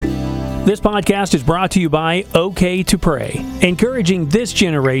This podcast is brought to you by OK to Pray, encouraging this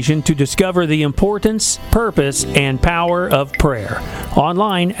generation to discover the importance, purpose, and power of prayer.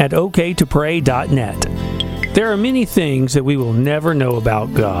 Online at oktopray.net. There are many things that we will never know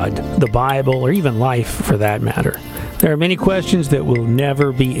about God, the Bible, or even life for that matter. There are many questions that will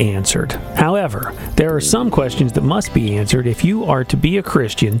never be answered. However, there are some questions that must be answered if you are to be a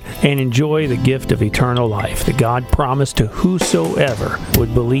Christian and enjoy the gift of eternal life that God promised to whosoever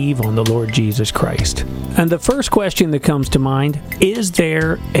would believe on the Lord Jesus Christ. And the first question that comes to mind, is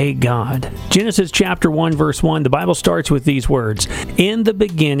there a God? Genesis chapter 1, verse 1, the Bible starts with these words, "In the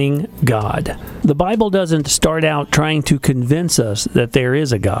beginning, God." The Bible doesn't start out trying to convince us that there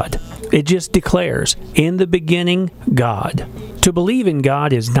is a God. It just declares, in the beginning, God. To believe in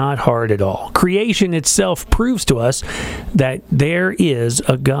God is not hard at all. Creation itself proves to us that there is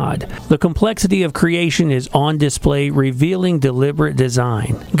a God. The complexity of creation is on display, revealing deliberate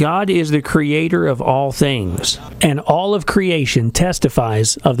design. God is the creator of all things, and all of creation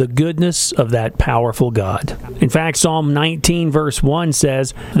testifies of the goodness of that powerful God. In fact, Psalm 19 verse 1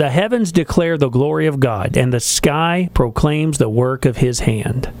 says, "The heavens declare the glory of God, and the sky proclaims the work of His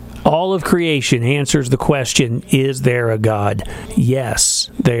hand." All of creation answers the question, is there a God? Yes,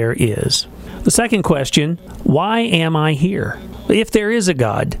 there is. The second question, why am I here? If there is a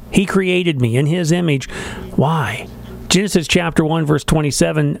God, He created me in His image, why? Genesis chapter 1 verse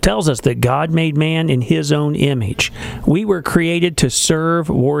 27 tells us that God made man in His own image. We were created to serve,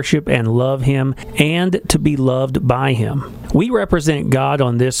 worship, and love Him, and to be loved by Him. We represent God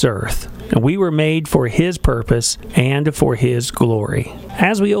on this earth, and we were made for His purpose and for His glory.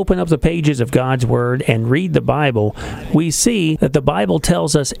 As we open up the pages of God's Word and read the Bible, we see that the Bible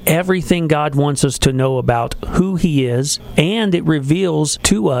tells us everything God wants us to know about who He is, and it reveals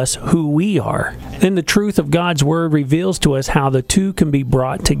to us who we are. Then the truth of God's Word reveals to us how the two can be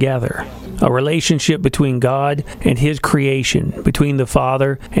brought together. A relationship between God and His creation, between the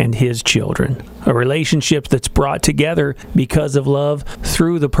Father and His children. A relationship that's brought together because of love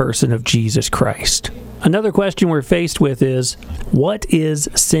through the person of Jesus Christ. Another question we're faced with is, what is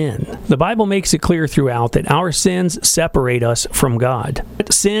sin? The Bible makes it clear throughout that our sins separate us from God.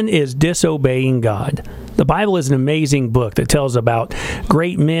 Sin is disobeying God. The Bible is an amazing book that tells about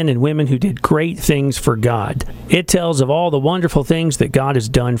great men and women who did great things for God. It tells of all the wonderful things that God has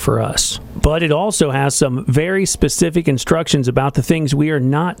done for us. But it also has some very specific instructions about the things we are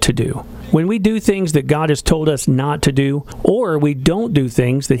not to do. When we do things that God has told us not to do, or we don't do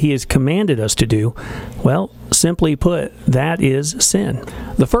things that He has commanded us to do, well, simply put, that is sin.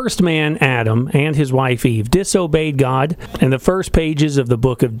 The first man, Adam, and his wife Eve, disobeyed God in the first pages of the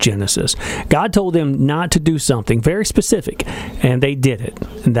book of Genesis. God told them not to do something very specific, and they did it,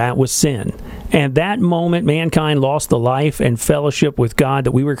 and that was sin. And that moment, mankind lost the life and fellowship with God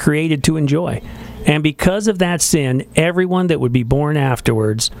that we were created to enjoy. And because of that sin, everyone that would be born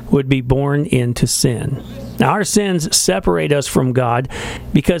afterwards would be born into sin. Now, our sins separate us from God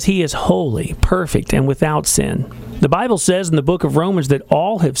because He is holy, perfect, and without sin. The Bible says in the book of Romans that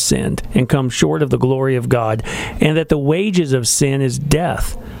all have sinned and come short of the glory of God, and that the wages of sin is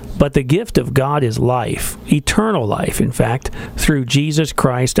death. But the gift of God is life, eternal life, in fact, through Jesus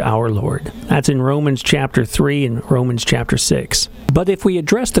Christ our Lord. That's in Romans chapter 3 and Romans chapter 6. But if we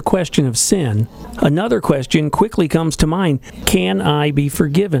address the question of sin, another question quickly comes to mind. Can I be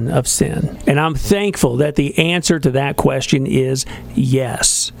forgiven of sin? And I'm thankful that the answer to that question is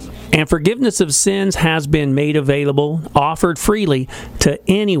yes. And forgiveness of sins has been made available, offered freely to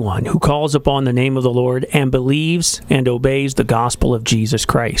anyone who calls upon the name of the Lord and believes and obeys the gospel of Jesus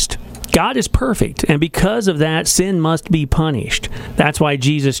Christ. God is perfect, and because of that, sin must be punished. That's why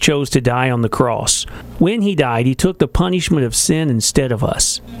Jesus chose to die on the cross. When He died, He took the punishment of sin instead of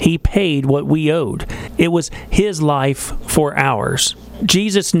us. He paid what we owed. It was His life for ours.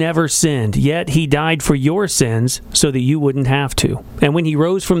 Jesus never sinned, yet He died for your sins so that you wouldn't have to. And when He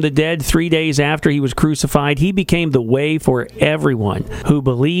rose from the dead 3 days after He was crucified, He became the way for everyone who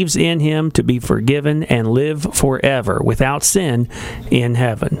believes in Him to be forgiven and live forever without sin in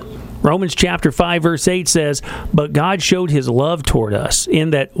heaven. Romans chapter 5 verse 8 says, "But God showed His love toward us,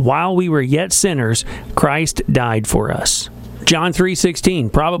 in that while we were yet sinners, Christ died for us." John 3:16,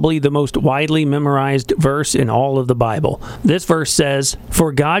 probably the most widely memorized verse in all of the Bible. This verse says,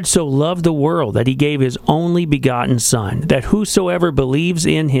 "For God so loved the world that He gave His only begotten Son, that whosoever believes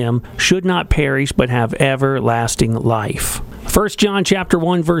in Him should not perish but have everlasting life." 1 John chapter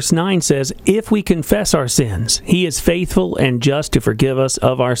 1 verse 9 says, "If we confess our sins, He is faithful and just to forgive us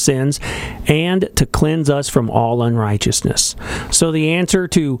of our sins and to cleanse us from all unrighteousness." So the answer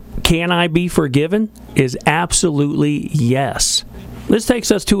to, can I be forgiven, is absolutely yes. This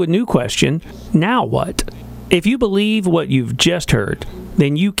takes us to a new question. Now what? If you believe what you've just heard,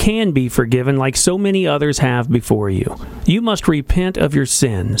 then you can be forgiven like so many others have before you. You must repent of your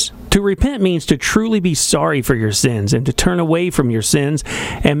sins. To repent means to truly be sorry for your sins and to turn away from your sins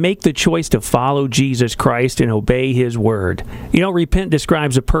and make the choice to follow Jesus Christ and obey His word. Repent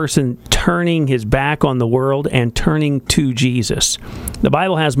describes a person turning his back on the world and turning to Jesus. The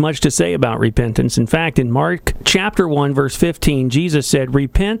Bible has much to say about repentance. In fact, in Mark chapter 1, verse 15, Jesus said,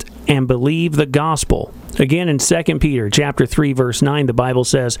 "Repent and believe the gospel." Again, in 2 Peter chapter 3, verse 9, the Bible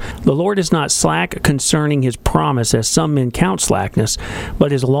says, "The Lord is not slack concerning His promise, as some men count slackness,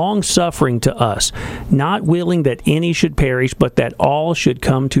 but is long-suffering to us, not willing that any should perish, but that all should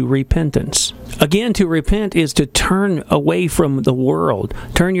come to repentance." Again, to repent is to turn away from the world.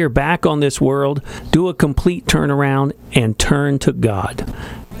 Turn your back on this world, do a complete turnaround, and turn to God.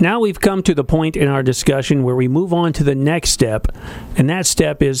 Now we've come to the point in our discussion where we move on to the next step, and that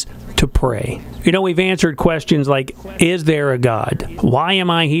step is to pray. We've answered questions like, is there a God? Why am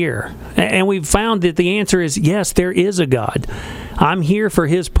I here? And we've found that the answer is yes, there is a God. I'm here for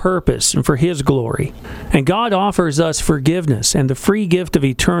His purpose and for His glory. And God offers us forgiveness and the free gift of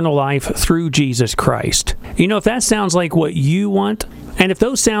eternal life through Jesus Christ. If that sounds like what you want, and if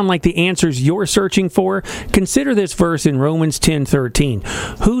those sound like the answers you're searching for, consider this verse in Romans 10:13.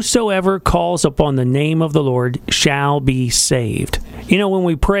 "Whosoever calls upon the name of the Lord shall be saved." When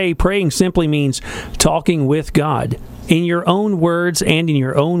we pray, praying simply means talking with God. In your own words and in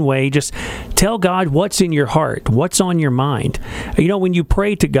your own way, just tell God what's in your heart, what's on your mind. When you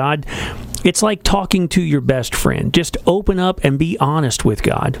pray to God, it's like talking to your best friend. Just open up and be honest with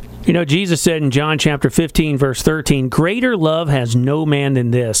God. Jesus said in John chapter 15, verse 13, "Greater love has no man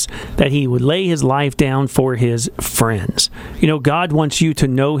than this, that he would lay his life down for his friends." God wants you to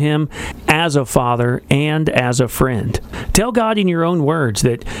know Him as a father and as a friend. Tell God in your own words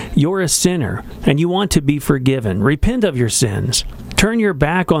that you're a sinner and you want to be forgiven. Repent of your sins. Turn your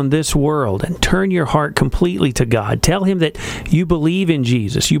back on this world and turn your heart completely to God. Tell Him that you believe in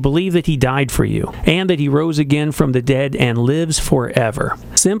Jesus. You believe that He died for you and that He rose again from the dead and lives forever.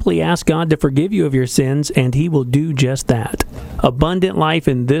 Simply ask God to forgive you of your sins and He will do just that. Abundant life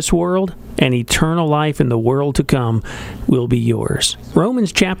in this world and eternal life in the world to come will be yours.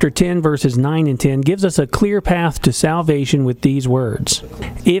 Romans chapter 10, verses 9 and 10 gives us a clear path to salvation with these words.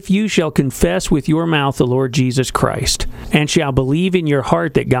 "If you shall confess with your mouth the Lord Jesus Christ, and shall believe in your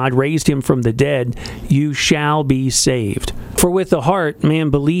heart that God raised Him from the dead, you shall be saved. For with the heart man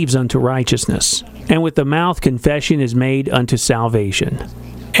believes unto righteousness, and with the mouth confession is made unto salvation."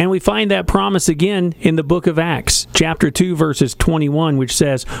 And we find that promise again in the book of Acts, chapter 2, verses 21, which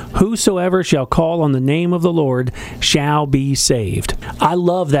says, "Whosoever shall call on the name of the Lord shall be saved." I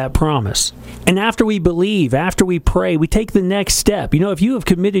love that promise. And after we believe, after we pray, we take the next step. If you have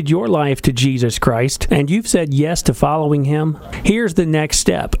committed your life to Jesus Christ and you've said yes to following Him, here's the next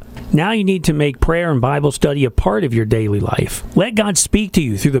step. Now you need to make prayer and Bible study a part of your daily life. Let God speak to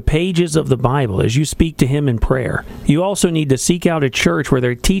you through the pages of the Bible as you speak to Him in prayer. You also need to seek out a church where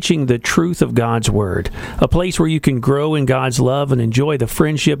they're teaching the truth of God's Word, a place where you can grow in God's love and enjoy the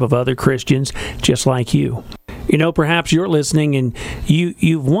friendship of other Christians just like you. Perhaps you're listening and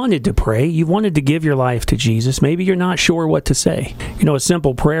you've wanted to pray. You've wanted to give your life to Jesus. Maybe you're not sure what to say. A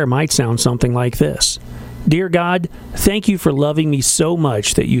simple prayer might sound something like this. Dear God, thank you for loving me so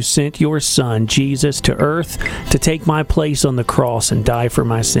much that you sent your Son, Jesus, to earth to take my place on the cross and die for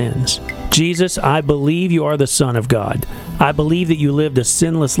my sins. Jesus, I believe you are the Son of God. I believe that you lived a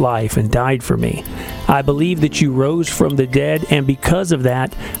sinless life and died for me. I believe that you rose from the dead, and because of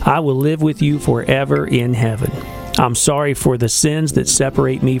that, I will live with you forever in heaven. I'm sorry for the sins that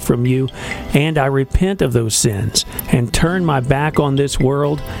separate me from you, and I repent of those sins and turn my back on this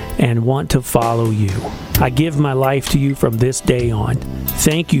world and want to follow you. I give my life to you from this day on.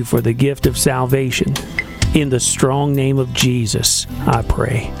 Thank you for the gift of salvation. In the strong name of Jesus, I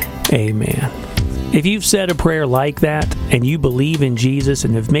pray. Amen. If you've said a prayer like that and you believe in Jesus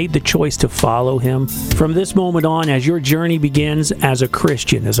and have made the choice to follow Him, from this moment on, as your journey begins as a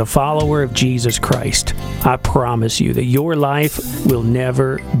Christian, as a follower of Jesus Christ, I promise you that your life will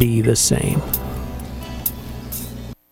never be the same.